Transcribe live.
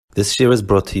This year is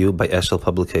brought to you by Eshel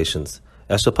Publications.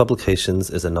 Eshel Publications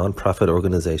is a non-profit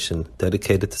organization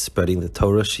dedicated to spreading the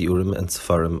Torah, Shiurim, and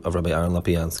Sefarim of Rabbi Aaron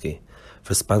Lopiansky.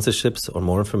 For sponsorships or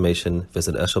more information,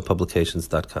 visit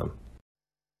eshelpublications.com.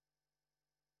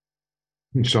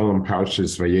 Shalom,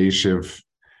 Parshas Vayeishev.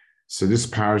 So this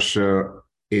parsha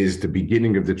is the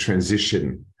beginning of the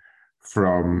transition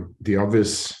from the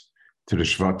Ovis to the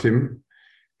Shvatim.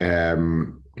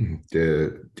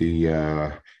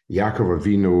 Yaakov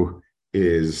Avinu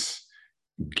is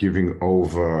giving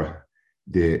over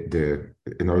in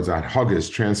other words, Hag is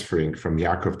transferring from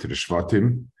Yaakov to the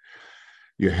Shvatim.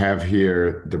 You have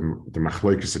here the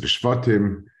Machlokes of the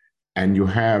Shvatim, and you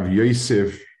have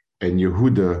Yosef and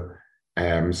Yehuda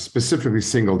specifically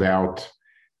singled out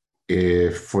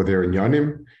for their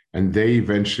inyanim, and they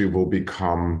eventually will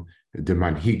become the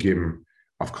manhigim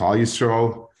of Klal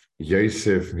Yisrael.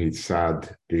 Yosef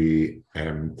mitzad the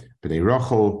Bnei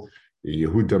Rachel,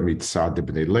 Yehuda mitzad the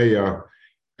Bnei Leah,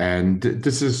 and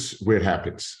this is where it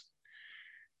happens.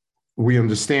 We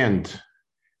understand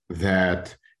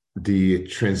that the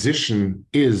transition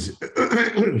is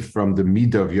from the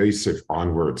Midah of Yosef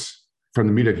onwards, from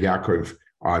the Midah of Yaakov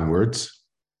onwards.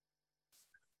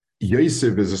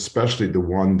 Yosef is especially the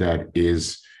one that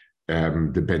is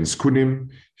the Ben Skunim.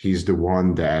 He's the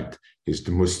one that is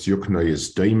the most yukna,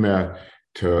 is daima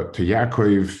to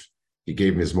Yaakov. He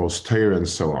gave him his most Torah and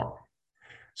so on.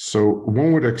 So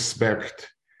one would expect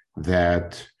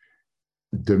that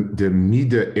the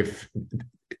Midah, if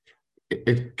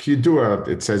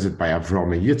it says it by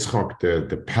Avram and Yitzchak,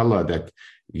 the Pella that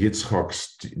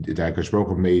that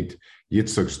Hakadosh made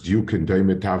Yitzchak's duke and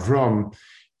daima to Avram,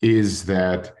 is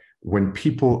that when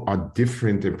people are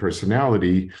different in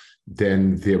personality,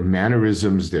 then their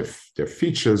mannerisms, their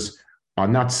features are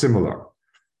not similar,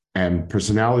 and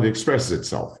personality expresses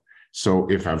itself. So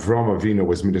if Avram Avinu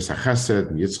was Midas HaChesed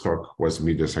and Yitzchak was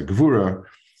Midas HaGvura,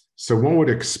 so one would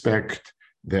expect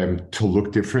them to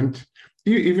look different,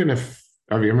 even if,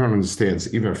 everyone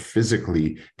understands, even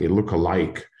physically they look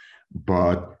alike,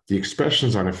 but the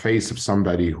expressions on the face of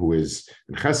somebody who is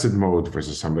in Chesed mode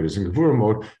versus somebody who's in Gevurah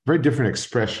mode, very different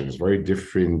expressions, very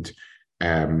different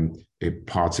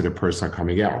parts of the person are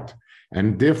coming out.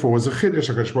 And therefore, was a chiddush.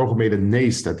 HaKadosh Baruch Hu made a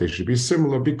nace that they should be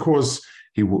similar because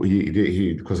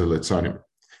because of Litzanim.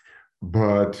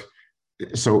 But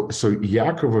so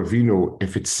Yaakov Avinu,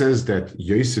 if it says that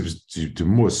Yosef's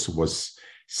demus was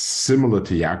similar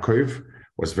to Yaakov,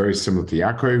 was very similar to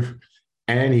Yaakov,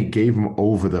 and he gave him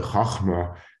over the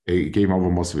Chachma, he gave him over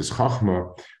most of his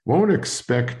Chachma, one would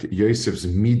expect Yosef's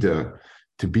Midah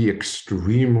to be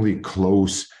extremely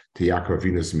close to Yaakov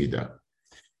Avinu's Midah.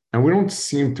 And we don't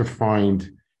seem to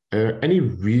find any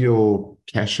real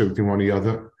kesher between one or the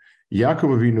other. Yaakov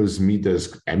Avinu's Midah is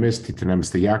emes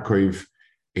titanemes to Yaakov.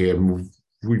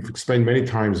 We've explained many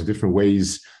times in different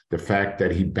ways the fact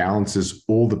that he balances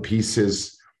all the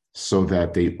pieces so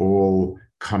that they all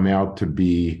come out to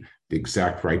be the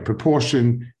exact right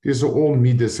proportion. These are all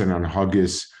midas and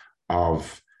anhagis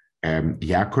of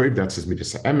Yaakov. That's his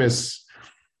midas emes.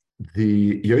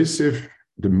 The Yosef,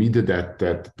 the midah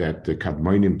that the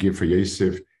Kadmonim give for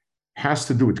Yosef, has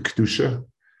to do with kedusha.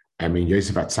 I mean,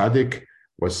 Yosef Atzadik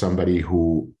was somebody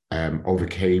who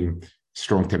overcame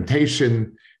strong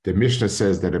temptation. The Mishnah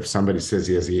says that if somebody says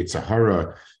he has a Yetzer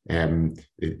Hara,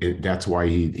 that's why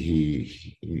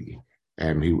he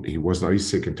wasn't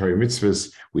Isaac in Torah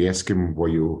mitzvahs. We ask him,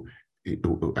 do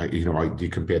you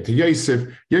compare to Yosef?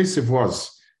 Yosef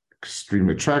was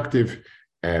extremely attractive,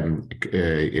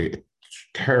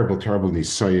 terrible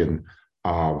nisayon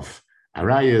of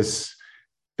Arayas.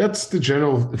 That's the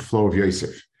general flow of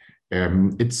Yosef.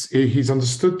 He's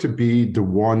understood to be the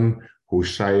one who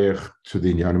shaykh to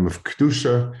the inyanim of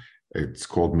Kedusha. It's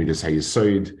called Midas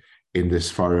HaYesod in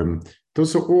this forum.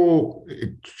 Those are all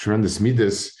tremendous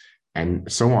midas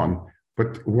and so on.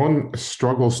 But one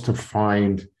struggles to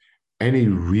find any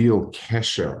real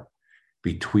kesher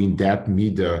between that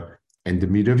midah and the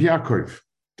midah of Yaakov.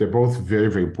 They're both very,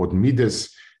 very important midas.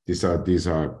 These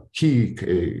are key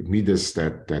midas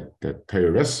that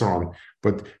Torah rests on,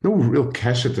 but no real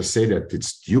kesher to say that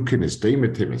it's Yukin, it's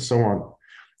Deimetim, and so on.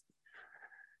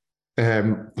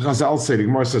 Chazal said, the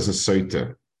Gemara says a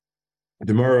Soita. The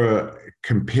Gemara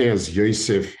compares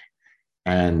Yosef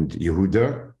and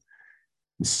Yehuda.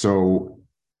 So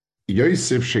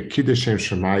Yosef shekidesh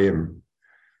Shemayim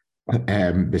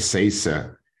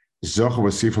b'seisa zoch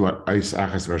v'sifel eis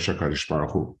achas v'shakadosh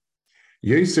Baruch Hu.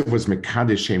 Yosef was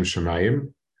mekadesh Shem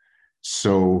Shemayim,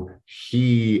 so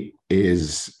he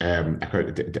is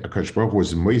HaKadosh Baruch Hu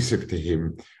was moisif to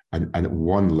him and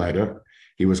one letter.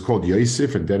 He was called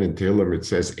Yosef, and then in Tehillim it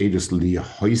says Edus Li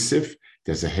Hoisif.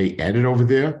 There's a hey added over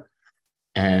there.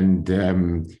 And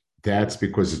that's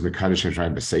because it's Mekadosh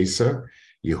Hashem B'Seisa.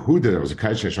 Yehuda, there was a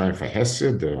Mekadosh Hashem for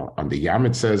Hesed. On the Yam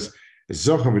it says,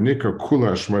 Zocha v'nikar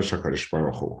kula Shmosh HaKadosh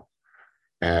Baruch Hu.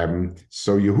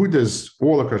 So Yehuda's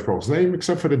all HaKadosh Baruch Hu's name,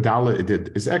 except for the Dala, it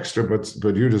is extra, but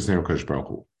Yehuda's name HaKadosh Baruch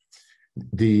Hu.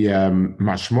 The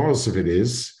mashmos of it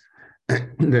is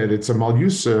that it's a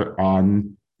Malyusa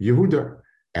on Yehuda.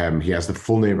 He has the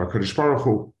full name of HaKadosh Baruch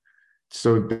Hu.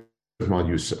 So that's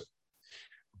Malyusa.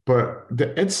 But the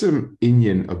etzem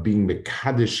inyan of being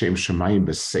Mekadesh Shem Shemayim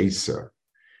B'Seisa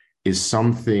is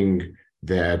something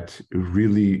that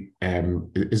really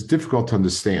is difficult to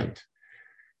understand.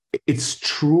 It's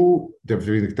true that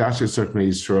during the Kedash Yisrael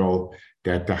Israel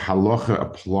that the halacha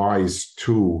applies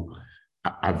to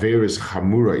averes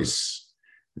chamurais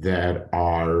that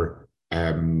are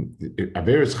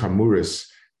averes chamurais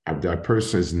that a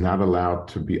person is not allowed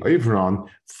to be over on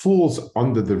falls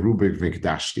under the rubric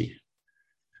Mikdashti.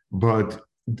 But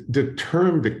the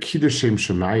term, the Kiddush Shem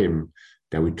Shemayim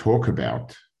that we talk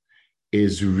about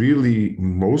is really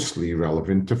mostly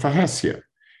relevant to Fahesia.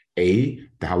 The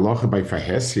halacha by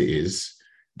Fahesia is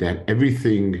that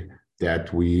everything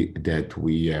that we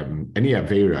any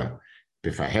Avera,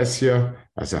 Befahesia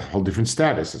has a whole different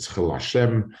status. It's Chil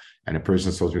Hashem, and a person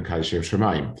is supposed to be Kiddush Shem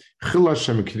Shemayim. Chil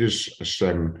Hashem and Kiddush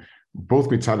Hashem, both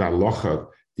mitzad halacha,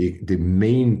 the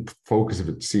main focus of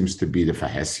it seems to be the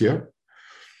Fahesia.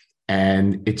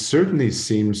 And it certainly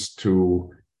seems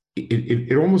to,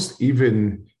 it almost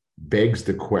even begs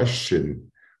the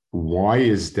question, why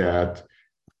is that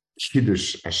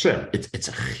Kiddush Hashem? It's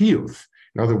a chiyuv.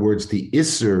 In other words, the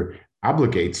Isser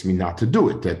obligates me not to do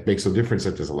it. That makes a difference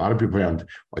that there's a lot of people around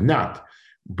or not.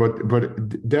 But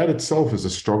that itself is a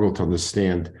struggle to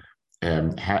understand.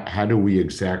 How do we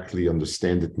exactly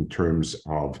understand it in terms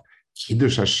of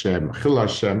Kiddush Hashem, Chil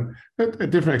Hashem,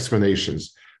 different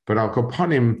explanations. But Al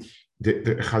Kopanim, the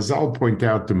Chazal point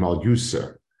out the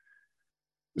Malyusa.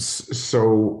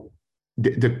 So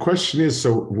the question is,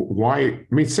 so why? I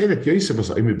mean, say that Yosef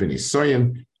was Omer ben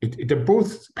Yisayan. They're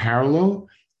both parallel,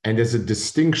 and there's a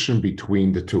distinction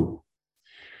between the two.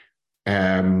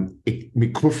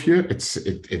 Mikufya,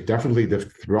 it definitely the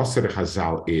thrust of the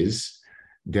Chazal is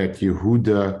that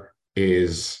Yehuda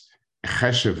is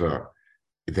cheshever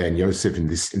than Yosef in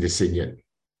this inyan.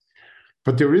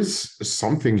 But there is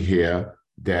something here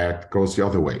that goes the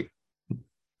other way.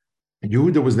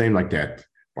 Yehuda was named like that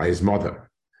by his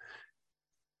mother.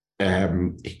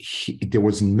 There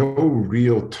was no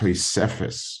real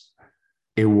Tosefes.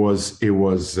 It was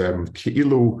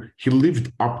Ki'ilu, he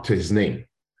lived up to his name.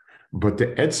 But the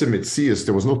Etzem Etzias,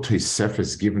 there was no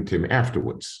Tosefes given to him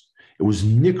afterwards. It was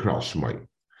Nikral Shmai.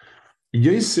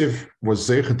 Yosef was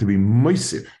Zeicha to be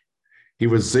Moisif. He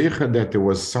was Zeicha that there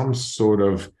was some sort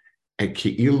of a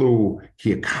Ki'ilu,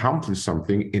 he accomplished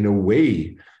something in a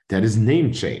way that his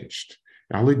name changed.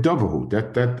 That's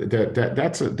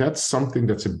something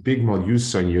that's a big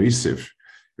Malyus on Yosef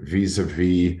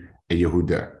vis-a-vis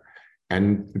Yehuda.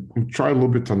 And try a little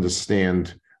bit to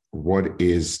understand what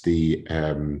is the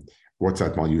what's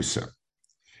that Malyusa.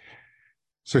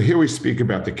 So here we speak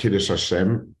about the Kiddush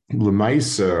Hashem.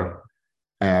 L'maisa,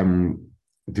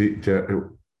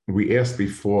 we asked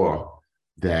before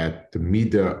that the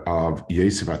Midah of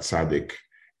Yosef HaTzadik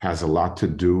has a lot to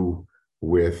do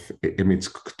with its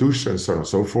Kedusha and so on and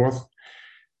so forth.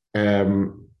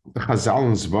 The Chazal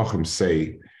and Zvachim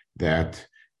say that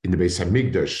in the Beis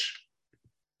HaMikdash,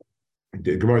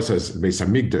 the Gemara says, Beis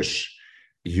HaMikdash,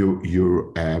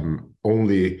 you can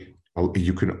only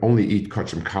eat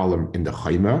kachim kalam in the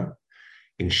chayma.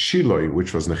 In Shiloi,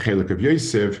 which was the chelik of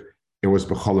Yosef, it was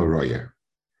b'chol haroya.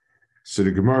 So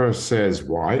the Gemara says,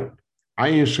 why?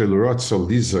 Ayin shelurotzo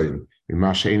lizayin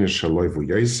imashein shaloi vu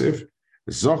Yosef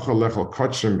zocha lechol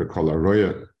kachim b'chol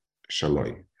haroya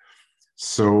shaloi.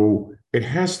 So it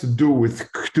has to do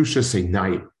with kedusha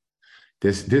seinayim.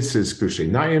 This is kedusha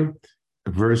seinayim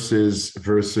versus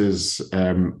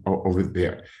over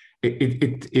there.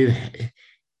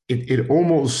 It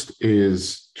almost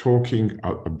is talking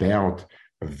about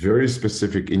a very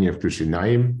specific inyan of kedusha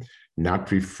seinayim,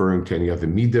 not referring to any other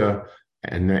midah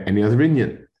and any other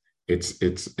inyan. It's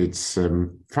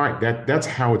fine. That's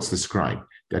how it's described.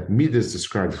 That midah is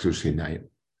described as kedusha seinayim.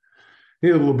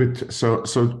 Need a little bit. So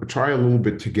try a little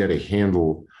bit to get a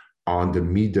handle on the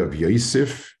midah of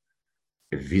Yosef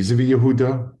vis-a-vis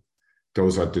Yehuda.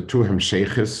 Those are the two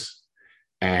hemsheiches,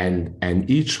 and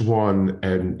each one,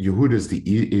 and Yehuda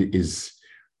is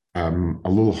a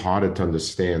little harder to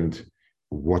understand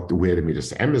where the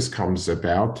midas emes comes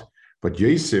about. But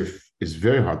Yosef is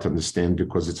very hard to understand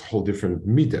because it's a whole different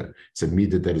midah. It's a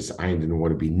midah that is ein and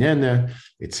want to be nene.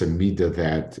 It's a midah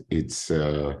that it's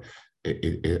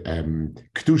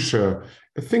kedusha,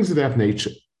 things of that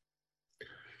nature.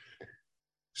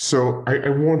 So I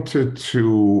wanted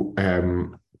to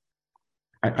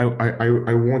I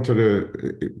wanted to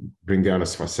bring down a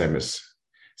Sfas Emes.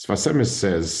 Sfas Emes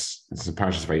says, it's in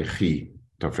Parshas Vayechi,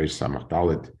 Tafresh Samach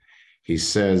Dalet. He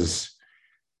says,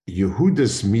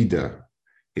 Yehuda's midah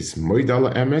is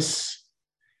moidal emes,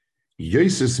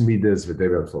 Yosef's midah is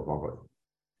v'dever tzlavav.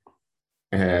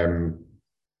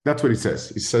 That's what he says.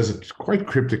 He says it quite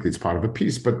cryptically. It's part of a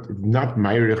piece, but not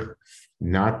meirich,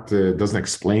 not doesn't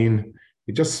explain.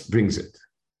 He just brings it,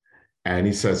 and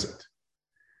he says it.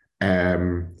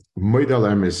 Moidal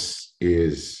emes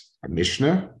is a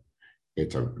mishnah.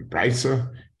 It's a brisa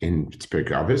in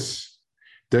Pirkei Avos.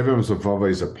 Dever tzlavav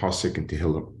is a pasuk in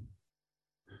Tehillim.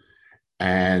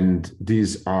 And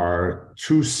these are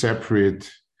two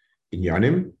separate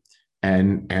inyanim,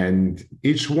 and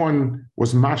each one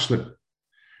was mashlim.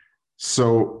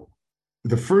 So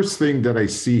the first thing that I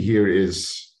see here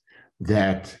is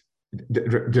that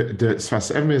the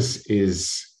Sfas Emes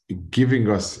is giving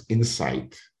us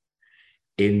insight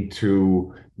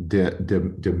into the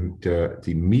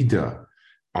midah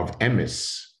of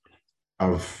Emes,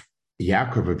 of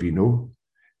Yaakov Avinu,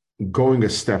 going a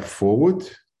step forward.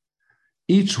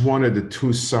 Each one of the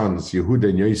two sons, Yehuda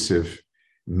and Yosef,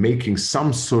 making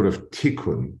some sort of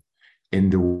tikkun in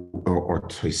the or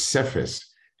tosefes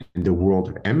in the world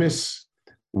of Emes.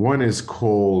 One is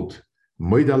called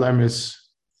Moidal Emes,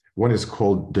 one is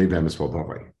called Doiv Emes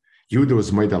Vavavai. Yehuda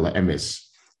was Moidal Emes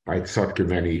by Tzad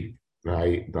Geveni,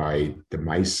 by the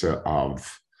Maisa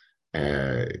of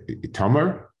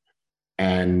Itamar,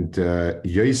 and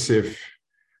Yosef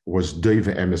was Doiv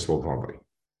Emes Vavavai.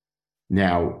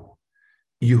 Now,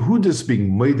 Yehuda's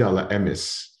being Moidal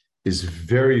Emes is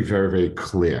very, very, very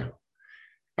clear.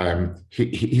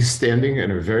 He's standing in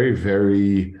a very,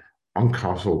 very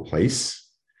uncomfortable place.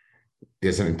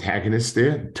 There's an antagonist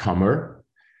there, Tamar.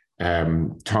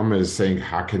 Tamar is saying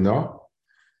Hakana,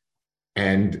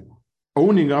 and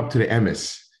owning up to the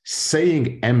Emes,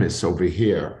 saying Emes over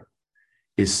here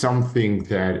is something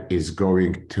that is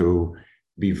going to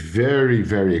be very,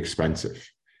 very expensive.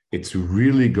 It's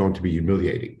really going to be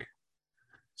humiliating.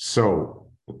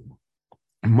 So,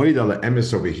 Moidal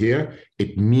Emes over here,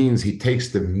 it means he takes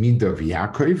the midah of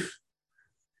Yaakov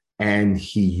and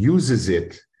he uses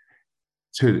it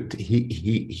to,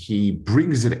 he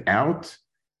brings it out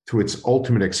to its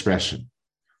ultimate expression.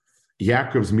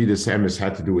 Yaakov's midas Emes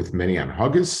had to do with many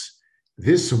hanhagas.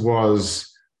 This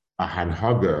was a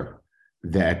hanhaga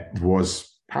that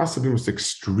was possibly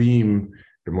the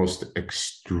most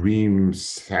extreme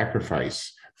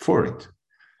sacrifice for it.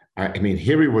 I mean,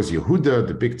 here he was Yehuda,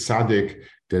 the big tzaddik,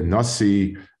 the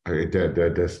Nasi,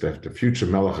 the future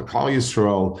Melech of Klal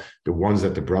Yisrael, the ones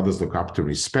that the brothers look up to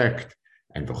respect,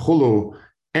 and the Chulu.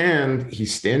 And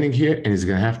he's standing here and he's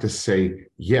going to have to say,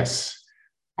 yes,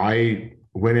 I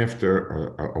went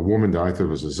after a woman that I thought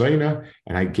was a Zaina,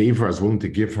 and I gave her, I was willing to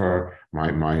give her my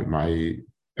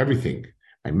everything,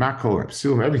 my makel, my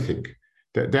psilim, everything.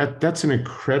 That's an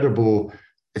incredible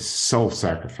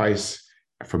self-sacrifice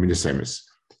for Midas Emes.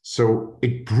 So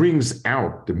it brings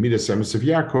out the Midas Emes of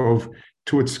Yaakov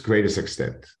to its greatest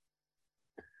extent.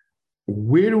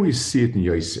 Where do we see it in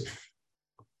Yosef?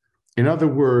 In other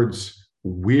words,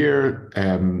 where's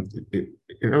the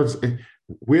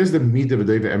midah of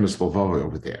Doiv Emes Vavavai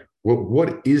over there?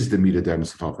 What is the midah of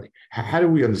Emes Vavavai? How do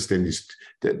we understand this?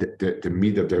 The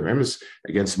midah of Doiv Emes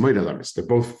against Moidal Emes? They're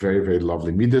both very, very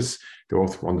lovely midas. They're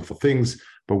both wonderful things.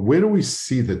 But where do we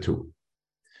see the two?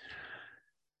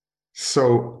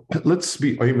 So let's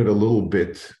be oimid a little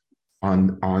bit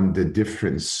on the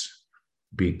difference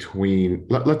between.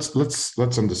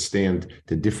 Let's understand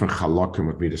the different halakim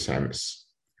of midas Emes.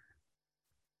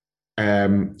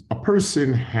 A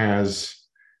person has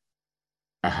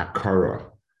a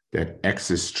hakara that X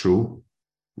is true,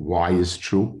 Y is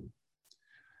true,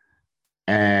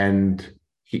 and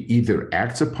he either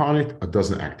acts upon it or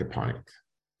doesn't act upon it.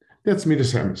 That's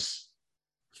midas Emes.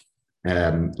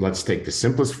 Let's take the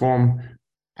simplest form.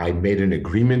 I made an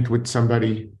agreement with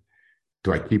somebody.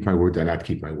 Do I keep my word or not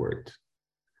keep my word?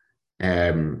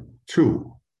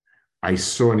 2, I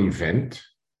saw an event.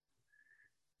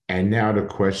 And now the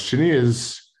question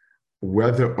is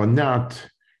whether or not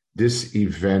this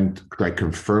event, could I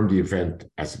confirm the event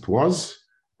as it was,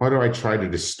 or do I try to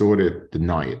distort it,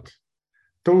 deny it?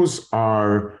 That's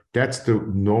the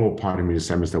normal part of midas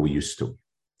Emes that we're used to.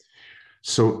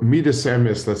 So midas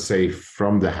Emes, let's say,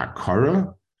 from the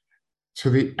hakara to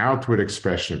the outward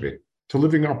expression of it,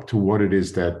 living up to what it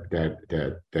is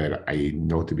that I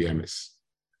know to be emes.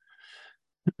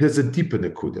 There's a deeper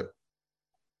nekuda.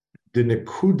 The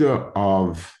nekuda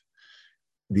of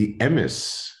the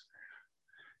emes,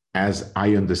 as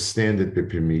I understand it,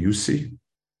 b'pimiyusi,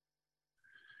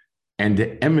 and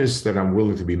the emes that I'm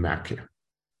willing to be makir.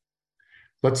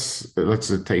 Let's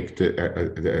take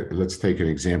an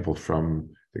example from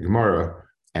the Gemara,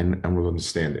 and we'll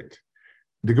understand it.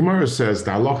 The Gemara says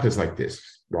the halacha is like this.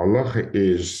 The halacha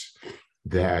is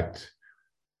that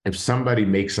if somebody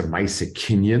makes a ma'aseh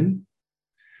kinyan,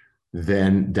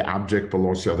 then the object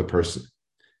belongs to the other person.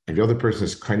 And the other person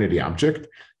is kind of the object.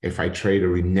 If I trade or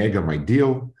renege on my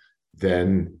deal,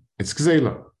 then it's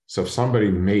gzela. So if somebody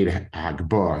made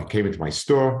hagbah, came into my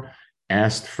store,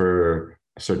 asked for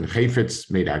a certain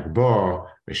chayfetz, made hagbah,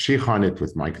 meshich on it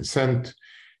with my consent,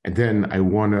 and then I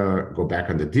want to go back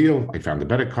on the deal, I found a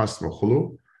better customer,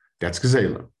 chulu, that's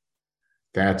gzela.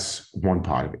 That's one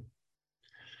part of it.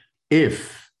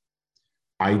 If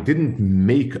I didn't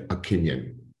make a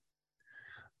kinyan,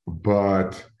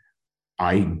 but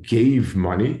I gave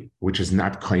money, which is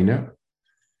not kaina,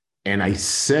 and I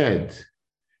said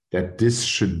that this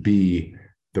should be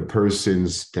the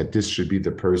person's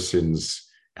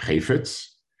chayfetz.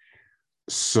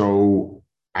 So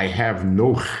I have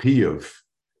no chiyuv.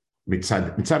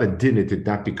 Mitzad adin, it did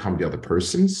not become the other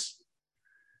person's.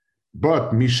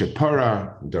 But Misha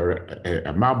Para,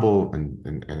 the Mabel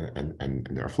and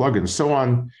their flug and so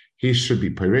on, he should be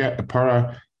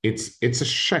Para. It's a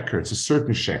sheker, it's a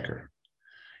certain sheker.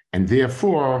 And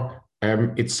therefore,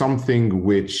 it's something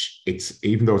which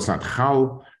even though it's not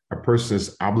chal, a person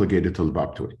is obligated to live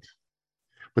up to it.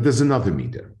 But there's another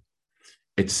midah.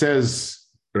 It says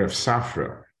Rav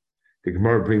Safra, the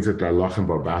Gemara brings it to Allah and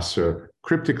Barbasra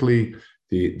cryptically.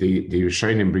 The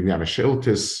Rishonim bring down a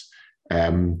shiltis.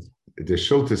 The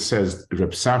shiltis says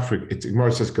Rav Safra. The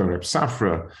Gemara says Rav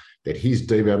Safra that he's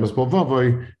Deva Emes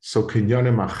Bolvavoy. So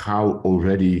kinyanim achal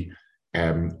already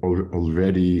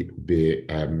be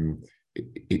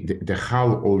the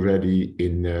chal already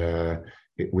in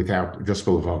without just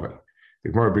Bolvavoy. The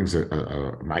Gemara brings a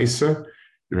ma'isa.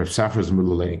 Rav Safra's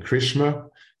Mululei Krishma.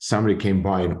 Somebody came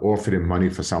by and offered him money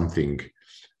for something,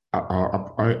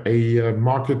 a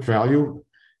market value,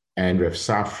 and Rav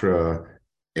Safra,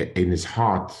 in his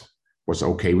heart, was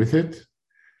okay with it.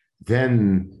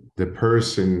 Then the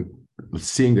person,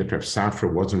 seeing that Rav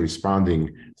Safra wasn't responding,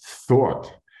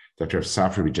 thought that Rav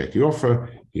Safra rejected the offer.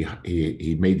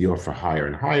 He made the offer higher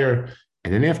and higher,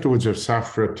 and then afterwards Rav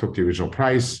Safra took the original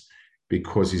price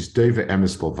because he's Deva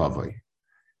Emes Bolvavoy.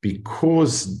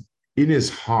 Because in his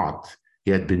heart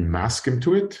he had been masking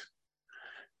to it,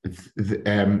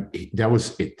 that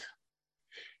was it.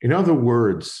 In other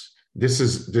words, this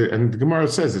is and the Gemara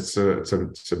says it's a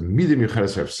midim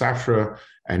yucheres Rav Safra,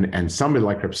 and somebody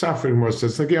like Rav Safra, Gemara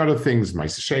says like the other things,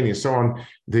 Ma'aseh Sheni and so on.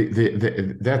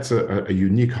 That's a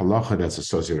unique halacha that's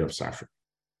associated with Rav Safra.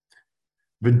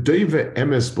 V'deiva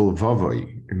emes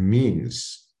bolvavoy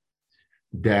means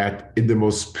that in the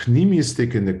most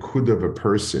pneumistic in the kud of a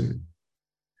person,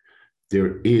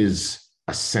 there is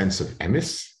a sense of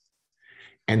emes.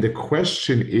 And the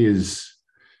question is,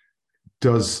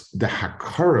 does the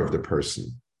hakar of the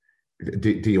person,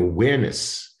 the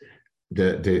awareness,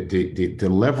 the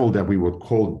level that we would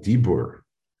call dibur,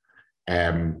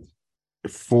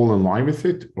 fall in line with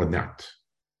it or not?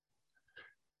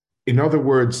 In other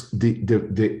words, the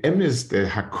emes, the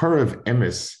hakar of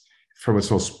emes, from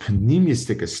its most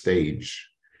pneumistic stage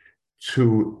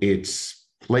to its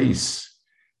place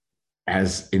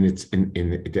as a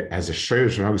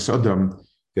shayrish Adam,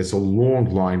 there's a long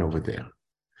line over there.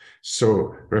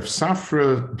 So Rav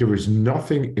Safra, there is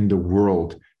nothing in the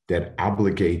world that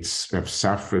obligates Rav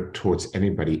Safra towards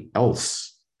anybody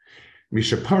else.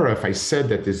 Mishapara, if I said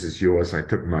that this is yours, I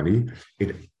took money,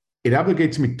 it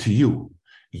obligates me to you.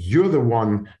 You're the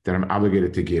one that I'm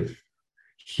obligated to give.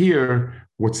 Here,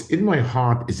 what's in my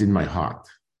heart is in my heart.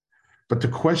 But the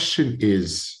question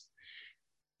is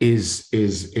does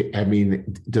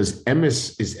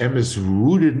emes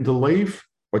rooted in the leiv,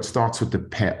 or it starts with the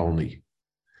peh only?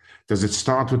 Does it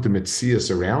start with the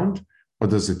metzias around, or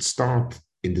does it start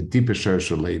in the deeper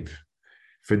sherish leiv?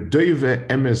 For doive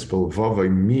emes bolvava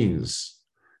means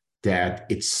that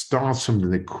it starts from the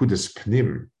nekudas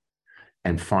pnim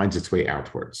and finds its way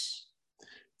outwards.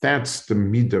 That's the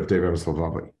midah of doive emes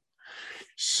bolvava.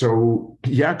 So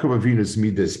Yaakov Avinu's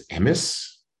midah is emes.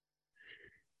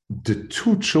 The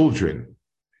two children,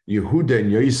 Yehuda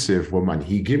and Yosef, were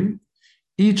manhigim.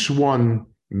 Each one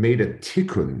made a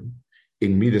tikkun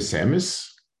in midas emes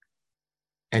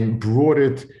and brought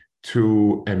it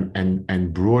to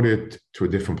a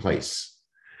different place.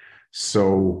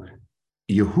 So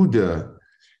Yehuda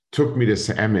took me to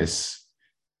Emes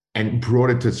and brought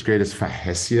it to its greatest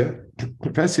fahesia.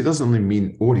 Fahesia doesn't only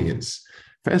mean audience.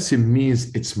 Fahesia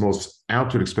means its most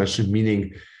outward expression,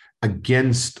 meaning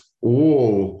against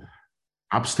all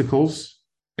obstacles,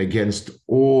 against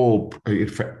all,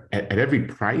 at every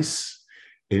price,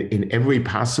 in every way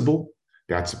possible.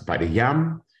 That's by the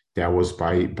Yam, that was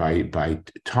by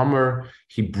Tamar.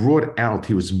 He brought out,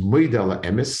 he was Moidala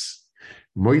Emes.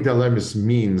 Moidala Emes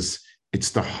means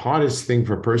it's the hardest thing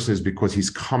for a person is because he's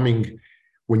coming.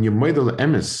 When you're Moidala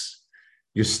Emes,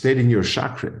 you're stating your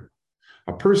chakra.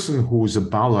 A person who's a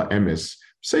Bala Emes,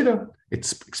 say that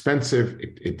it's expensive,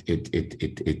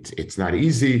 it's not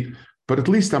easy, but at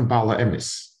least I'm Bala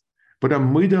Emes. But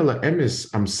I'm Moidala Emes,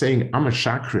 I'm saying I'm a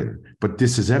chakran, but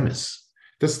this is Emes.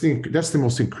 That's the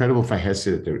most incredible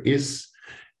fahesia that there is,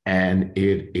 and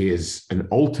it is an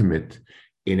ultimate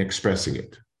in expressing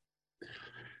it.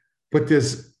 But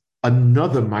there's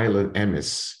another Milan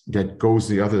Emes that goes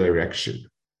the other direction.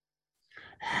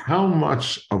 How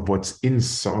much of what's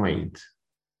inside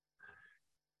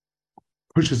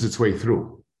pushes its way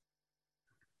through?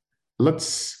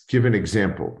 Let's give an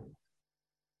example.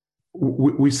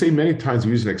 We say many times,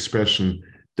 we use an expression,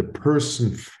 the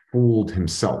person fooled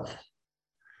himself.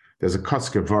 There's a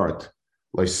Kotzke Vart,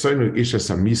 like Soinu Isha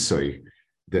Samisoi.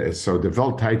 So the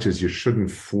Welt teaches you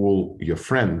shouldn't fool your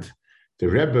friend. The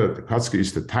Rebbe, the Kotzke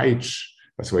used to teach,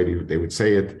 that's the way they would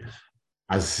say it,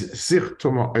 as sich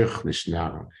tuma euch nicht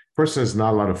narren. Person is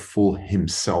not allowed to fool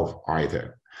himself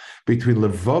either. Between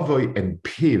Levavoi and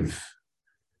Piv,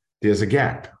 there's a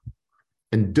gap.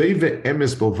 And Dove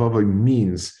Emes Belvavoi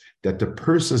means that the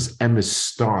person's emes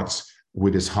starts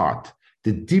with his heart.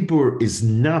 The dibur is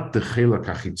not the chelak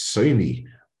hachitzoni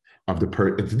of the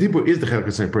person. The dibur is the chelak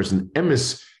hachitzoni person.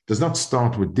 Emes does not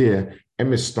start with there.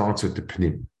 Emes starts with the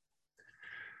pnim.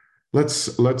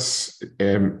 Let's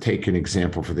take an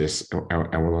example for this,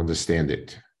 and we'll understand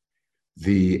it.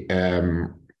 A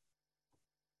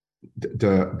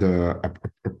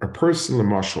person, the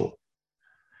marshal.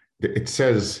 It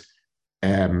says,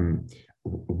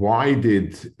 why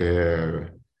did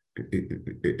it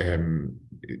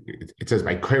says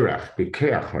by Korach,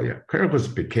 Korach was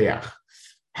Bekeach.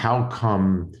 How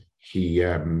come he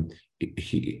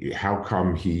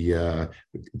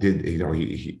did,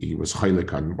 he was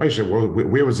chaylik on Vayeishev?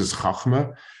 Where was his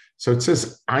chachma? So it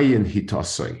says ayin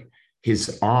hitasai,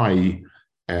 his eye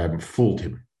fooled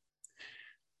him.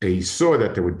 He saw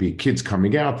that there would be kids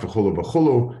coming out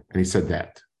v'chulu, and he said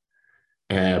that.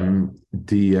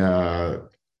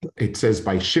 It says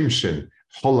by Shimshon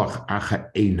holach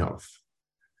acha einov.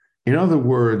 In other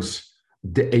words,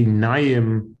 the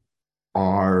einayim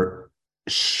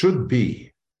should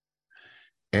be.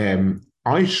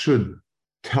 I should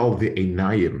tell the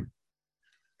einayim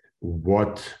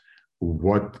what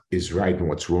is right and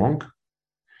what's wrong,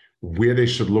 where they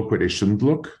should look, where they shouldn't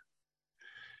look.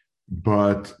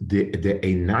 But the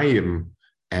einayim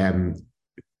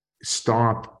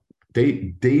start.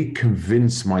 They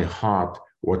convince my heart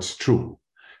what's true.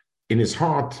 In his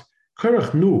heart,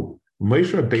 Korach knew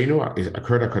Moshe Rabbeinu is a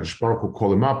HaKadosh Baruch Hu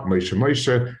call him up,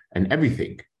 Moshe, and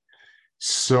everything.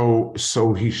 So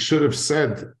he should have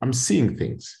said, I'm seeing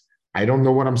things. I don't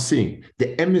know what I'm seeing.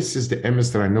 The emes is the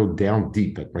emes that I know down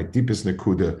deep, at my deepest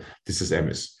nekuda, this is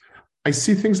emes. I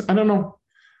see things, I don't know.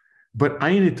 But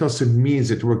ayin itosa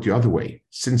means it worked the other way.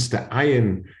 Since the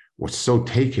ayin was so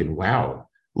taken, wow,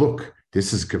 look,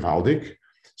 this is gewaldig.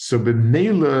 So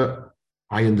b'meila,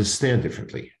 I understand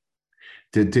differently.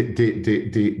 The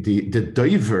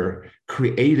diver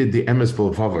created the emes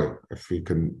b'levava, if we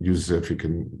can use the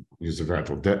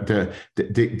verbal.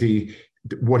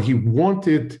 What he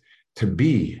wanted to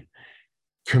be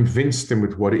convinced him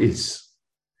with what it is.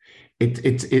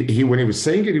 When he was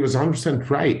saying it, he was 100%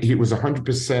 right. He was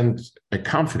 100%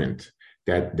 confident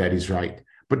that he's right.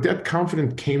 But that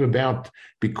confidence came about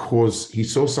because he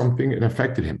saw something and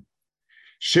affected him.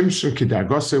 Shimshon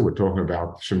Kidagose, we're talking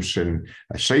about Shimshon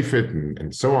Shefet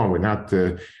and so on. We're not,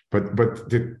 but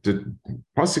the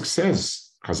pasuk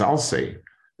says, Chazal say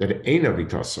that Eina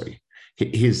Vitasoi.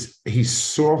 He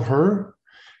saw her,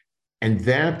 and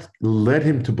that led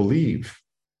him to believe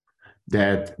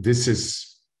that this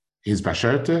is his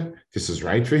basharta, this is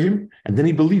right for him, and then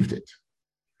he believed it.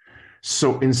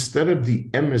 So instead of the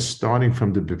emes starting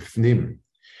from the bifnim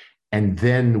and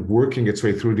then working its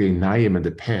way through the einayim and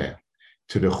the peh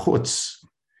to the chutz,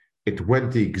 it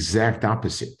went the exact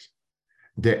opposite.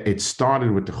 It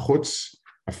started with the chutz,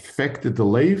 affected the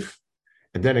leiv,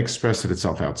 and then expressed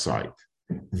itself outside.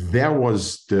 That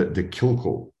was the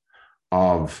kilkul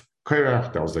of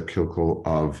Korach, that was the kilkul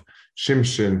of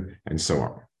Shimshon, and so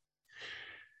on.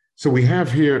 So we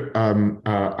have here a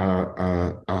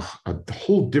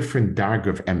whole different dag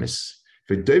of emes.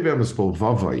 V'doiv emes bol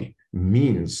vavai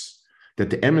means that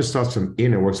the emes starts from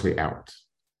in and works its way out.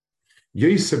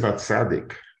 Yosef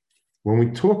Atzadik, when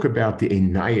we talk about the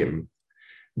Einayim,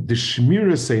 the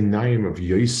Shmiras Einayim of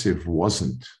Yosef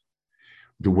wasn't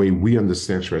the way we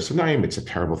understand Shmiras Einayim. It's a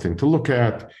terrible thing to look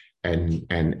at, and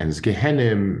it's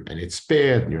Gehenim, and it's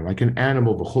bad, and you're like an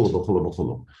animal, b'chulu, b'chulu,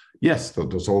 b'chulu. Yes,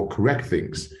 those are all correct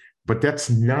things, but that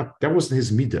wasn't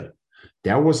his midah.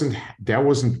 That wasn't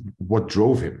what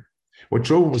drove him. What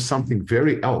drove him was something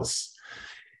very else.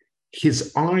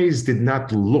 His eyes did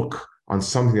not look on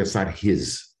something that's not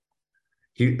his.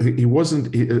 He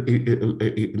wasn't he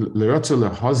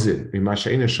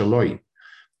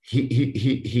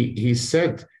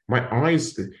said, my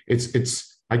eyes,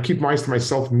 it's I keep my eyes to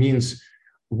myself means,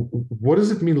 what does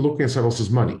it mean looking at someone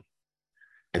else's money?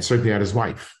 And certainly at his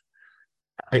wife.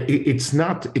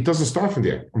 It doesn't start from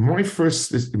there. My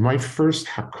first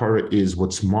hakara is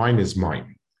what's mine is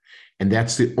mine. And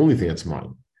that's the only thing that's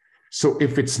mine. So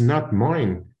if it's not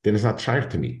mine, then it's not shaykh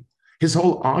to me. His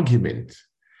whole argument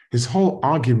with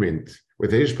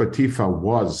Eish Patifa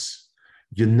was,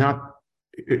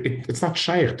 it's not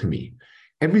shaykh to me.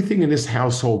 Everything in this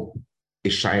household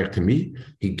is shaykh to me.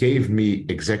 He gave me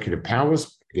executive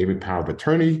powers, gave me power of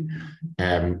attorney.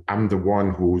 I'm the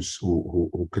one who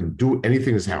can do anything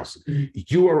in his house.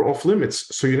 You are off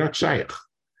limits, so you're not shaykh.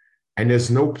 And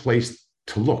there's no place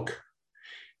to look.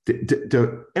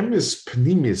 The emes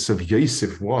pnimis of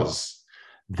Yosef was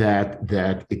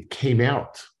that it came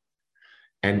out,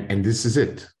 and this is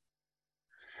it.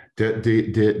 And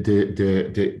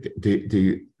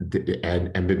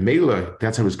B'meila,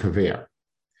 that's how it was kaveya.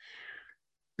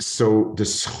 So the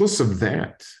schus of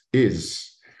that is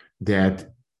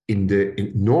that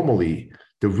normally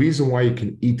the reason why you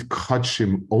can eat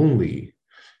kachim only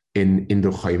in the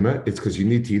chayma, it's because you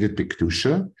need to eat it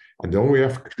b'kedusha, and the only way you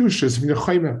have kedusha is in the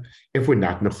chayma. If we're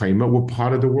not in the chayma, we're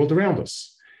part of the world around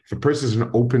us. If a person is in an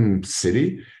open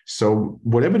city, so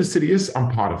whatever the city is,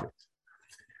 I'm part of it.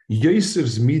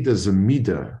 Yosef's midah is a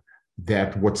midah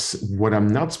that what I'm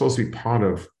not supposed to be part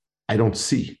of, I don't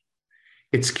see.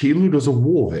 It's kilu, there's a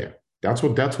wall there. That's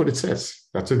what it says.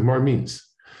 That's what Gemara means.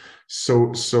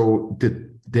 So the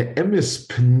emes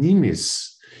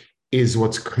pnimis is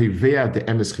what's krivea the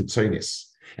emes chitzonis.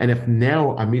 And if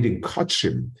now I'm eating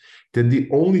kachim, then the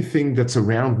only thing that's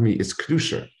around me is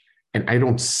kedusha, and I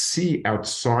don't see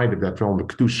outside of that realm of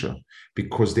kedusha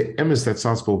because the emes that's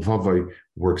asbel vavai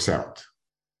works out.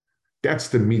 That's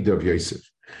the midah of Yosef.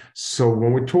 So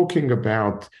when we're talking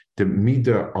about the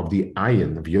midah of the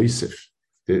ayin of Yosef,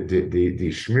 the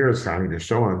shmiras ayin and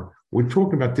so on, we're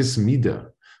talking about this midah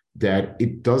that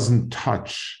it doesn't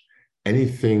touch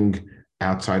anything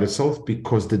outside itself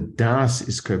because the das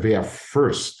is kaveya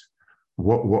first.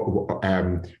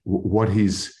 What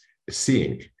he's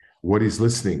seeing, what he's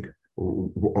listening,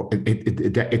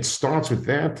 it starts with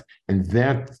that, and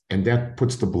that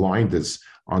puts the blinders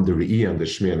on the re'iyah and the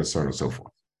shmir and so on and so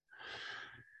forth.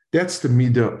 That's the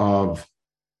midah of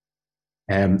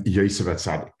Yosef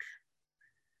Atzadik.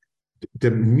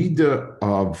 The midah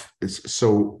of,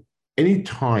 so any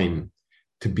time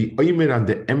to be oimer on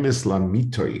the emes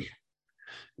lamitoi,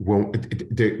 well,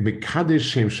 the mekadesh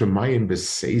shem shemayim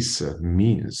b'seisa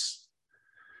means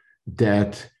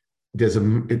that there's a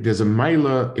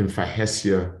maila in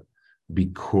fahesia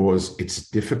because it's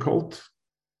difficult,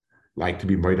 like to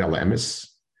be moed al emes.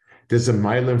 There's a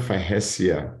maila in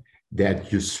fahesia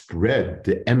that you spread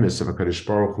the emes of a Kadosh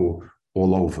Baruch Hu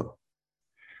all over.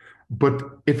 But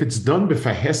if it's done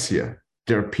b'fahesia,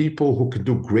 there are people who can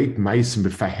do great ma'asim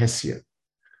b'fahesia.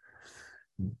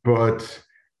 But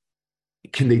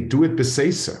can they do it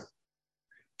b'seisa?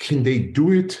 Can they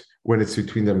do it when it's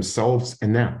between themselves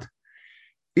and that?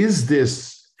 Is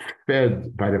this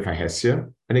fed by the fahesia?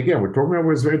 And again, we're talking about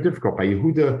where it's very difficult. By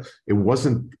Yehuda, it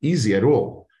wasn't easy at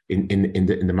all in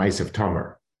the Ma'ase of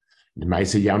Tamar. The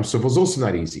Ma'ase Yamsov was also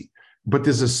not easy. But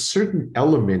there's a certain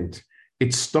element,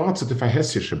 it starts at the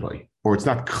fahesia shabai, or it's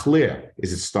not clear,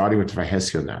 is it starting with the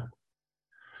fahesia or not?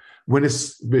 When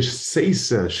it's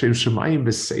b'seisa, shem shemayim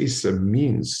b'seisa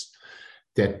means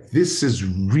that this is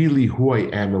really who I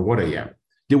am and what I am.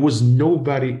 There was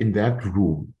nobody in that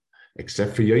room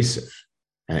except for Yosef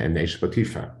and Eish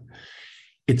Patifa.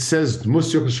 It says, so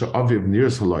it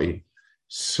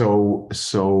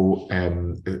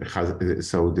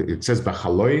says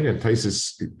Bachaloin, and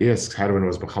Taisus asks how do I know it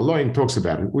was Bachaloin, talks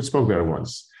about it. We spoke about it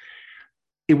once.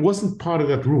 It wasn't part of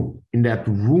that room. In that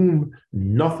room,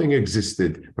 nothing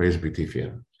existed by Eish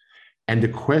Patifa. And the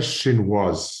question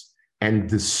was, and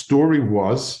the story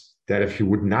was that if he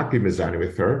would not be mezani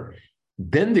with her,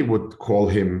 then they would call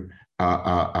him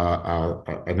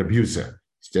an abuser.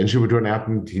 Then she would run out,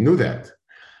 and he knew that.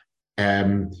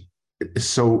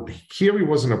 So here he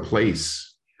was in a place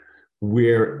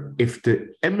where if the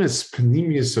emes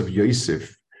panemius of Yosef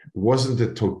wasn't the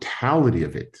totality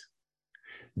of it,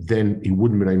 then he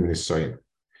wouldn't be named Nisayan.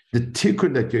 The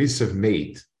tikkun that Yosef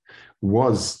made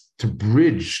was to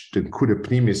bridge the nekuda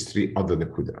panemius to the other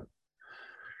nekuda.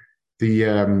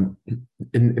 In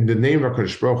the name of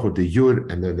HaKadosh Baruch Hu, the Yud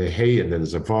and then the Hey and then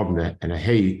there's a Vav and a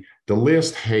Hey. The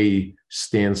last Hey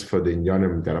stands for the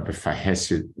Inyanim that are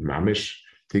b'fahesid mamish,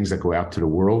 things that go out to the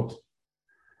world.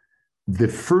 The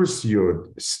first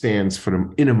Yud stands for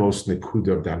the innermost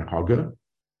nekuda of the Anhaga,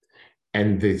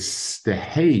 and the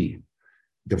Hey,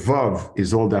 the Vav,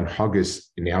 is all the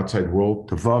Anhagas in the outside world.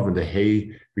 The Vav and the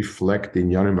Hey reflect the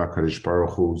Inyanim of HaKadosh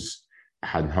Baruch Hu's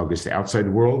Anhagas, the outside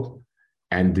world.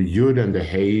 And the Yud and the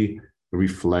Hey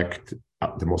reflect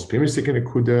the most primistic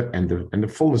Nekuda and the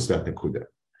fullness of that Nekuda.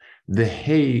 The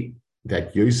Hey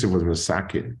that Yosef was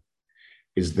Masakin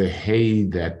is the Hey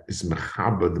that is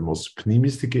Mechaba, the most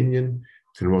primistic Inyan,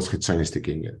 to the most Chitzanistic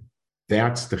Inyan.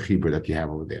 That's the Chibur that you have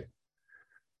over there.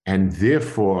 And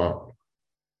therefore,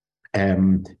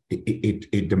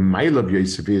 the mile of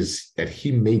Yosef is that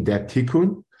he made that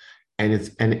tikkun,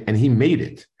 and he made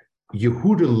it.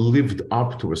 Yehuda lived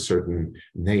up to a certain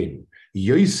name.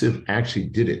 Yosef actually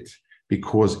did it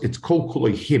because it's kol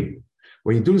kulei him.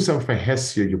 When you do something for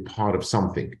Hesia, you're part of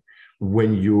something.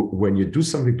 When you do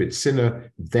something bit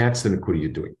sinner, that's the nekuda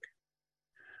you're doing.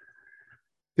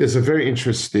 There's a very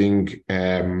interesting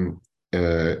there's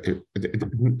a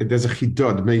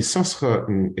chidad. Meisascha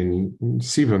in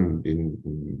Sivan in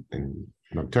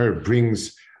Mantar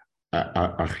brings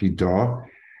a chidad.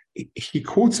 He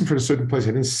quotes him from a certain place.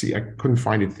 I couldn't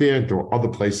find it there. There were other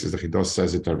places that he does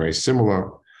says it are very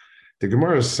similar. The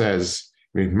Gemara says,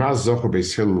 the Gemara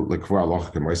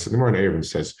in Aaron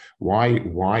says, why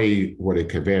would it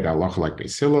convey Allah like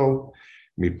Beis Hillel?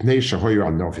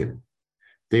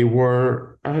 They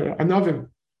were anovim.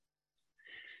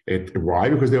 Why?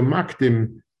 Because they were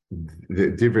makdim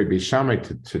the divrei Beis Shammai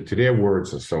to their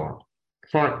words and so on.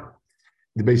 Fine.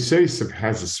 The Vayeishev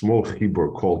has a small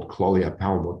chibur called Klali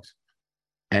HaTalmud,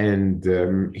 and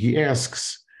he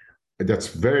asks, that's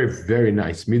very, very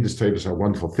nice. Midas Taivas are a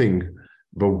wonderful thing,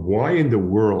 but why in the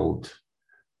world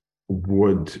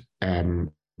would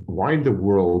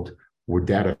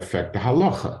that affect the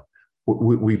halacha?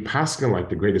 We paskin like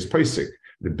the greatest pasuk.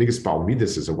 The biggest Baal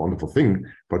Midas is a wonderful thing,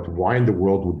 but why in the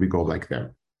world would we go like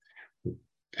them?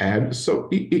 And so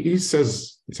he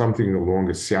says something along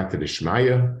the Siyata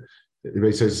D'Shmaya.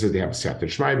 He says they have a Siyata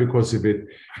D'Shmaya because of it.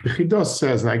 The Chidah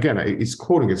says, and again, he's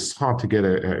quoting, it's hard to get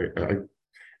I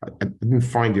didn't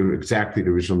find exactly the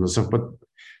original stuff, but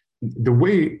the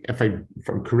way, if I'm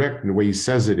correct in the way he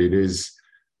says it, it is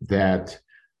that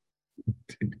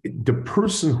the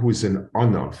person who is an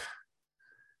Anav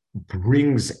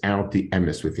brings out the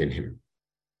emes within him.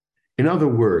 In other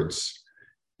words,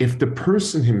 if the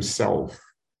person himself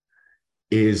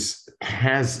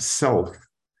has self,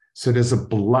 so there's a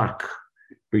block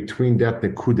between that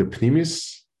nekuda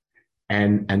pnimis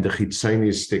and the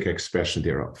chitzonistic expression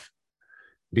thereof,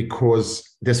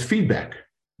 because there's feedback.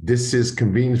 This is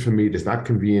convenient for me. This is not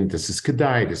convenient. This is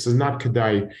kedai. This is not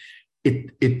kedai.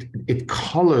 It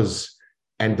colors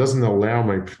and doesn't allow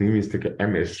my pnimistic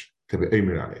emes to be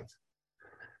aimed on it.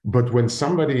 But when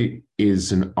somebody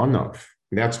is an anav,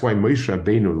 that's why Moshe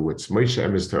Rabbeinu, what's Moshe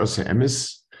emes to us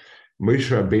emes, Moshe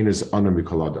Rabbeinu is anav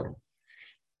mikol adam.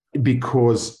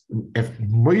 Because if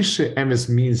Moshe emes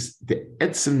means the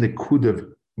etzem nekud of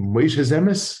Moshe's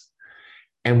emes,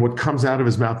 and what comes out of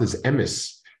his mouth is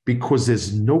emes, because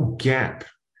there's no gap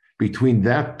between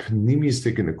that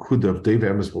pnimistic and nekud of Deva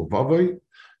emes b'vavai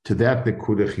to that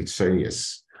nekud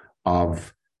chitzonius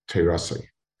of teirasai.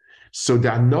 So the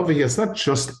Anova is not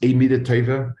just a Midah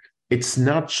Teva, it's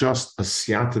not just a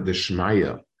Siyata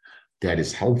D'Shmaya that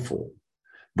is helpful,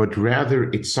 but rather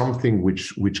it's something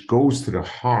which goes to the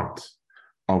heart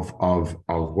of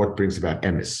what brings about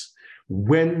emes.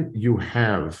 When you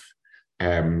have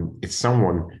it's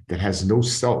someone that has no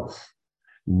self,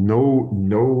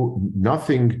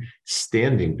 nothing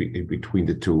standing between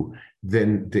the two,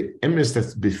 then the emes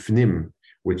that's bifnim,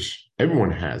 which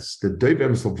everyone has, the Dov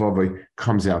Emes L'Vavai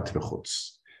comes out to the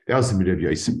chutz. That was the midah of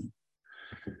Yosef.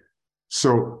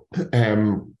 So, the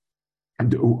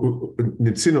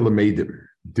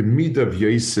midah of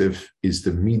Yosef is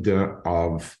the midah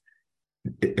of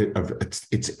it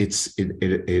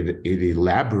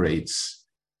elaborates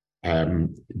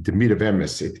the midah of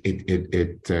Emes.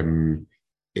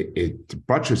 it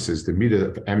buttresses the midah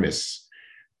of emes,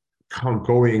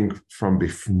 going from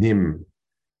bifnim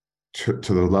to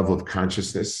the level of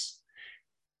consciousness.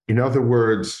 In other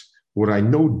words, what I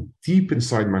know deep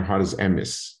inside my heart is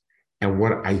emes, and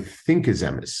what I think is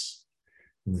emes,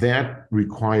 that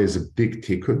requires a big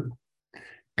tikkun,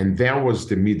 and that was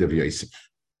the midah of Vayeishev.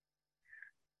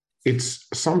 It's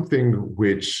something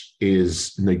which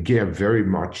is negeh very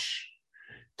much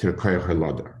to the koyach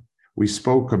halada. We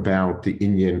spoke about the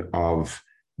inyan of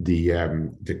the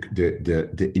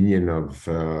inyan of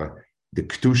the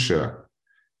kedusha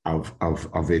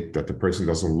of it, that the person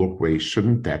doesn't look where he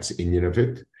shouldn't. That's inyan of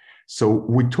it. So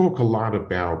we talk a lot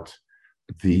about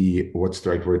what's the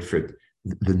right word for it?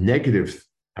 The negative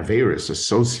averis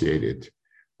associated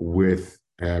with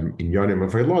inyanim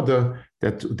of halada.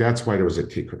 That's why there was a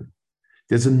tikkun.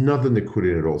 There's another nikud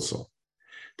in it also.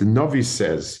 The Navi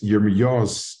says Yirmiyah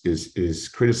is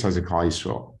criticizing Klal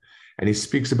Yisrael, and he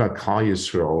speaks about Klal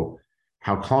Yisrael,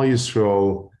 how Klal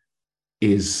Yisrael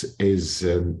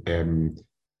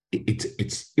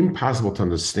it's impossible to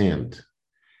understand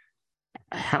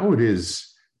how it is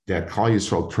that Klal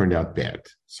Yisrael turned out bad.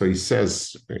 So he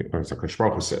says, HaKadosh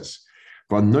Baruch Hu says,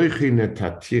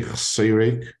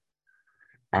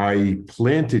 I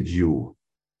planted you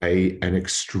an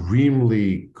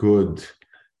extremely good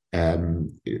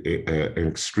vine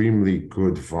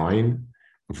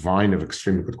of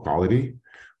extremely good quality.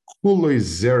 Kuloi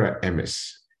zera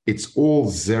emes. It's all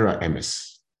zera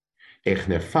emes.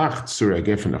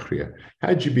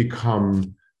 How'd you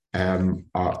become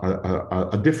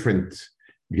a different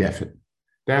geffen?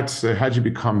 That's how'd you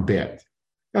become bad?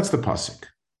 That's the pasuk.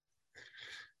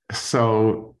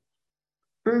 So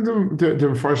the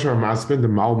Mepharshim Masbin, the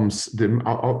Malbim's,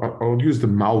 I'll use the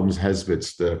Malbim's hezbit.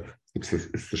 It's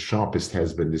the sharpest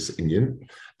hezbin, this Indian.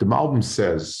 The Malbim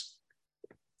says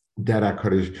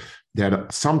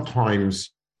that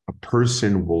sometimes a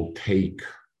person will take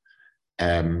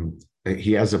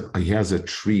he has a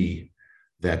tree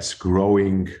that's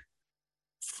growing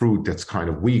fruit that's kind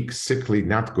of weak, sickly,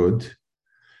 not good.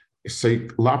 So he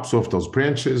lops off those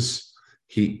branches.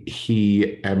 He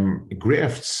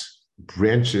grafts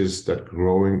branches that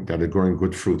are growing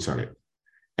good fruits on it,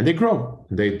 and they grow.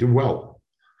 They do well.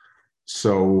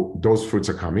 So those fruits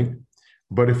are coming.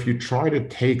 But if you try to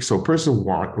take, so a person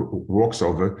walks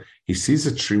over, he sees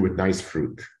a tree with nice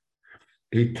fruit.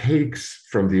 He takes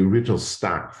from the original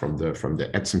stock, from the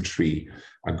etzem tree,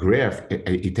 a graft.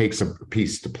 He takes a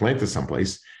piece to plant it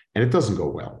someplace, and it doesn't go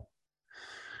well.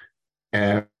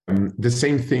 The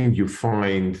same thing you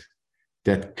find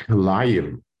that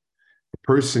kilayim, a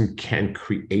person can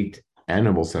create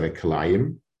animals that are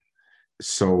kilayim.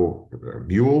 So a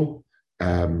mule,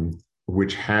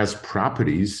 which has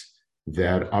properties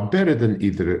that are better than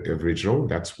either original.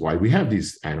 That's why we have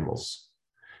these animals.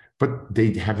 But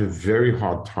they have a very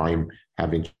hard time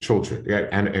having children,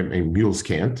 and mules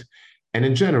can't. And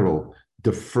in general,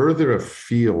 the further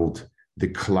afield the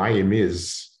kilayim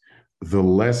is, the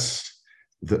less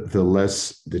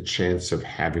the chance of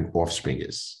having offspring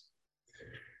is.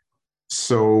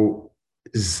 So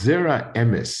zera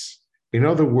emes, in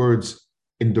other words,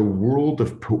 in the world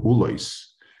of pe'ulos,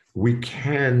 we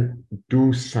can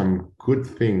do some good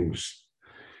things,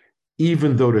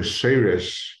 even though the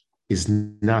sheresh is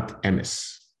not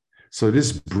emes. So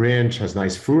this branch has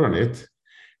nice fruit on it,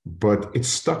 but it's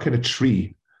stuck in a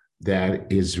tree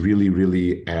that is really,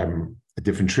 really a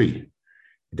different tree.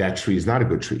 That tree is not a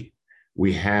good tree.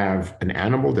 We have an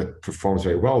animal that performs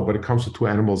very well, but it comes to two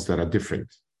animals that are different.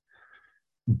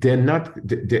 They're not,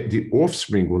 the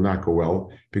offspring will not go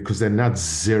well because they're not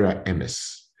zera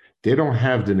emes. They don't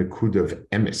have the nikud of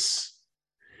emes,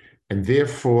 and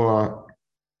therefore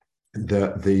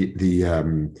Klal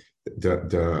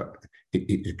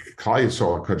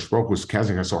Yisrael, HaKadosh Baruch Hu was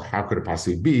casting us. So how could it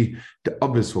possibly be? The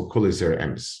obvious will call zera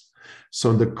emes.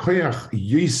 So the koyach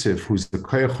Yosef, who's the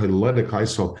koyach halada,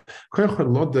 koyach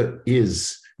halada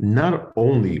is not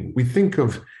only, we think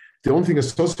of the only thing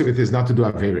associated with it is not to do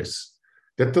averis.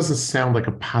 That doesn't sound like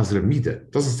a positive midah.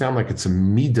 It doesn't sound like it's a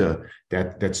midah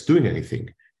that's doing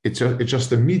anything. It's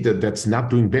just a midah that's not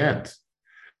doing bad.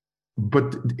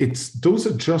 But those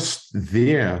are just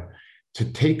there to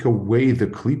take away the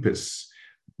klippas,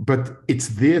 but it's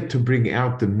there to bring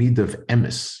out the midah of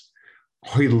emes.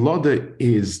 Hoilada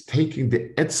is taking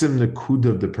the etzem nekuda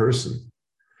of the person,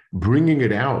 bringing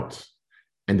it out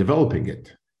and developing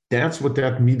it. That's what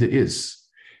that midah is.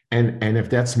 And if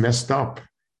that's messed up,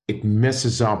 it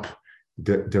messes up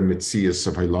the metzias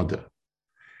of Hoilada.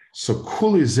 So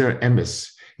kul is there emes.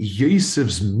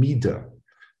 Yosef's midah,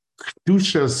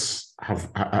 Kedusha's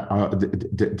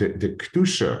the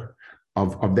Kedusha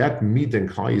of that Midah in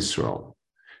Klal Yisrael,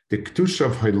 the Kedusha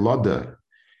of Haylada,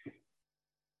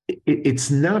 it's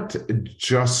not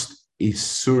just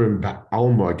Isurim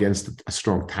Ba'alma against a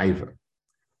strong Taiva.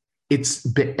 It's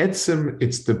Be'etzem,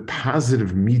 it's the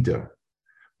positive Midah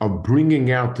of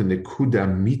bringing out the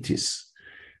Nekuda Mitis,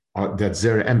 that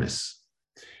Zera Emes.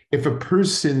 If a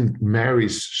person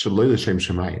marries Shaloi L'Shem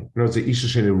Shemayim, it's a Isha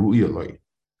Shene Ru'ya Loi.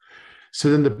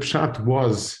 So then the pshat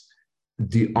was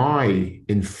the eye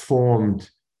informed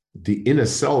the inner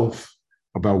self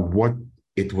about what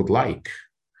it would like.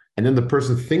 And then the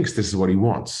person thinks this is what he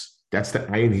wants. That's the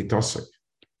ayin hitosek.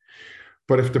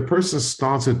 But if the person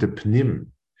starts at the pnim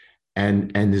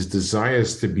and his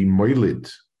desires to be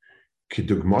moilid,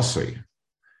 kidugmasei,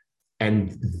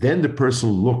 and then the person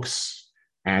looks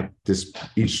at this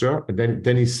isha, and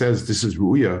then he says, this is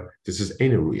ruya, this is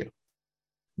ein ruya.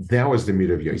 That was the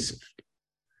midah of Yosef.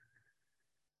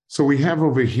 So we have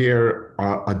over here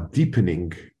a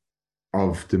deepening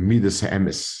of the midas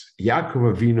ha'emes.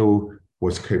 Yaakov Avinu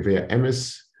was kaveh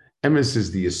emes. Emes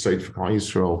is the aside for Klal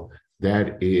Yisrael.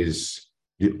 That is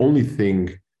the only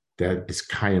thing that is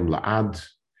kayim la'ad,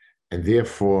 and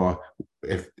therefore,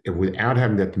 if without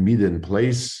having that midah in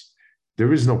place,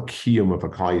 there is no kiyum of a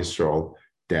Klal Yisrael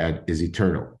that is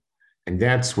eternal, and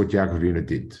that's what Yaakov Avinu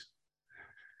did.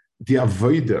 The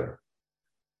avodah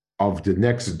of the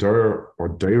next dor or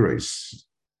doros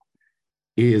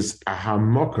is a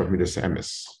hamok of midas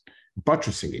emes,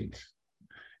 buttressing it.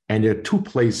 And there are two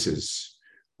places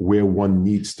where one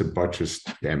needs to buttress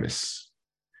the emes.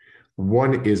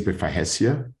 One is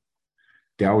b'fahesia.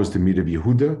 That was the midah of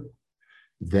Yehuda,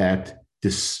 that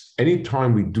this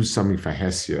anytime we do something for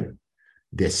hesia,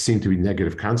 there seem to be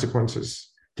negative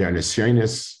consequences. There are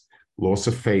nesyonis, loss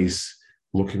of face,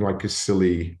 looking like a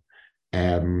silly,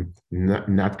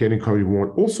 not getting covered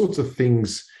warm, all sorts of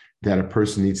things that a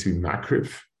person needs to be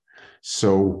makriv.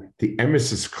 So the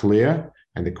emes is clear,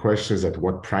 and the question is at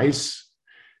what price?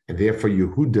 And therefore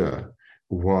Yehuda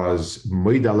was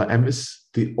moidala emes.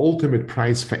 The ultimate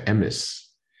price for emes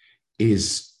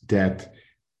is that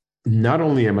not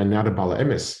only am I not a bala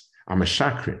emes, I'm a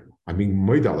shakrin. I'm being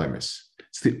moidal emes.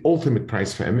 It's the ultimate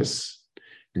price for emes,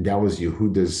 and that was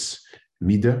Yehuda's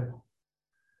midah.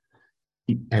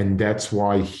 And that's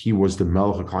why he was the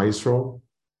Melech of Klal Yisrael,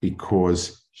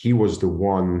 because he was the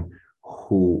one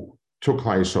who took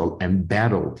Klal Yisrael and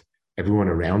battled everyone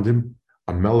around him.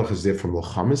 A Melech is there from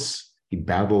Lachamis. He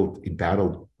battled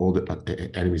all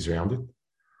the enemies around it.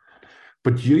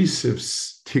 But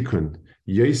Yosef's tikkun,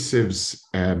 Yosef's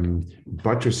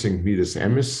buttressing midas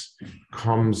emes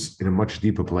comes in a much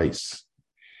deeper place.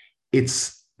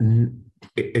 It's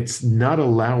not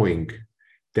allowing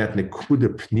that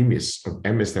nekuda pnimis of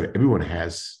emes that everyone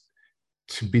has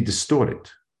to be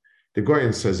distorted. The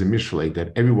Goyen says in Mishlei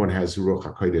that everyone has ruach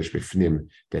hakodesh b'fnim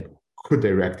that could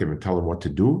direct him and tell him what to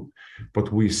do,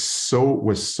 but we're so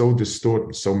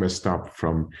distorted, so messed up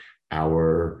from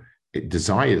our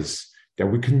desires that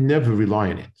we can never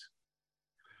rely on it.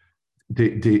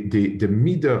 The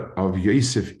midah of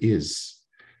Yosef is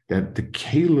that the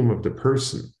kalim of the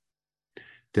person,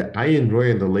 the ayin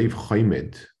roy and the leiv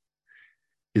chaimed,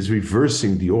 is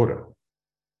reversing the order.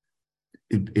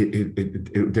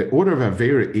 The order of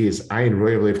Avera is ayin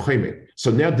roy and leiv chaimed.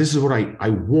 So now this is what I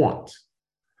want.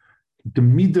 The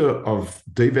midah of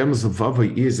Deiv Emes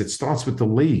Levavai is it starts with the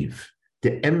leiv.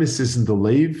 The emes is in the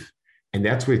leiv, and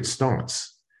that's where it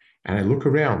starts. And I look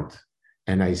around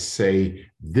and I say,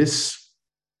 this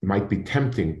might be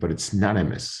tempting, but it's not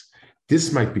emes.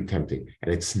 This might be tempting,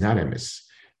 and it's not emes.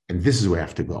 And this is where I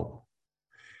have to go.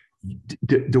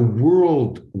 The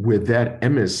world where that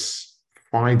emes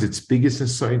finds its biggest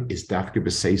insight is dafke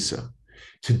b'seisa.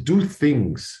 To do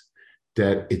things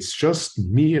that it's just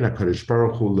me and HaKadosh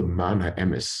Baruch Hu leman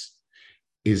ha'emes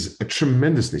is a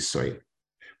tremendous nisayon.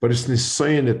 But it's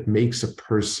nisayon that makes a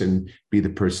person be the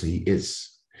person he is.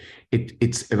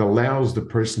 It allows the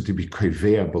person to be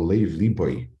kaveh b'leiv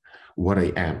liboy, what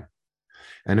I am.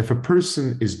 And if a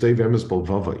person is Deiv Emes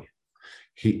Balvavai,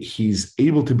 he's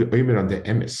able to be oimer on the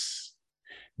emes,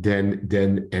 then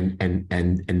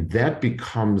that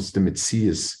becomes the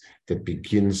metzias that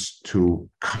begins to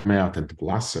come out and to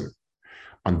blossom.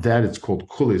 On that, it's called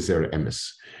kule zer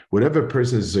emes. Whatever a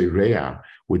person is zereah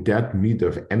with that midah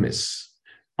of emes,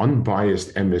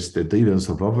 unbiased emes, the Deiv Emes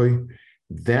Balvavai,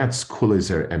 that's kule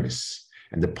zer emes.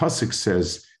 And the pasuk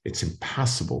says it's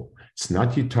impossible. It's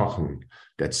not yitachon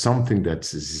that something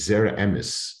that's zera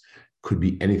emes could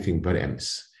be anything but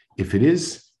emes. If it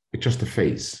is, it's just a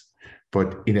phase.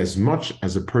 But in as much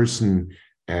as a person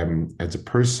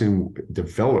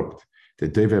developed the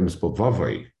Deiv Emes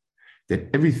B'Vavai, that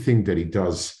everything that he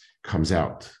does comes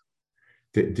out.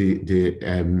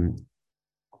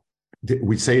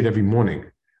 we say it every morning.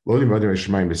 It's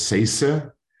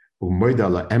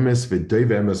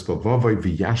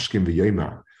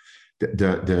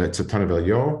a ton of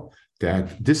Elyo,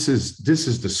 that this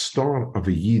is the start of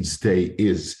a Yid's day,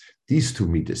 is these two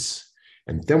midas.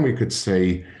 And then we could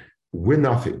say, we're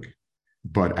nothing,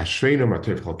 but Ashreinu,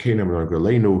 Matev Chalkeinu,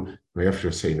 Menagolenu,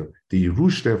 Me'efshir Seinu. The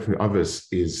Yerush from others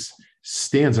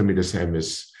stands on midas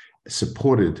emes,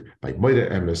 supported by Moida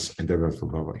emes and Devan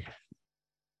Fugavai.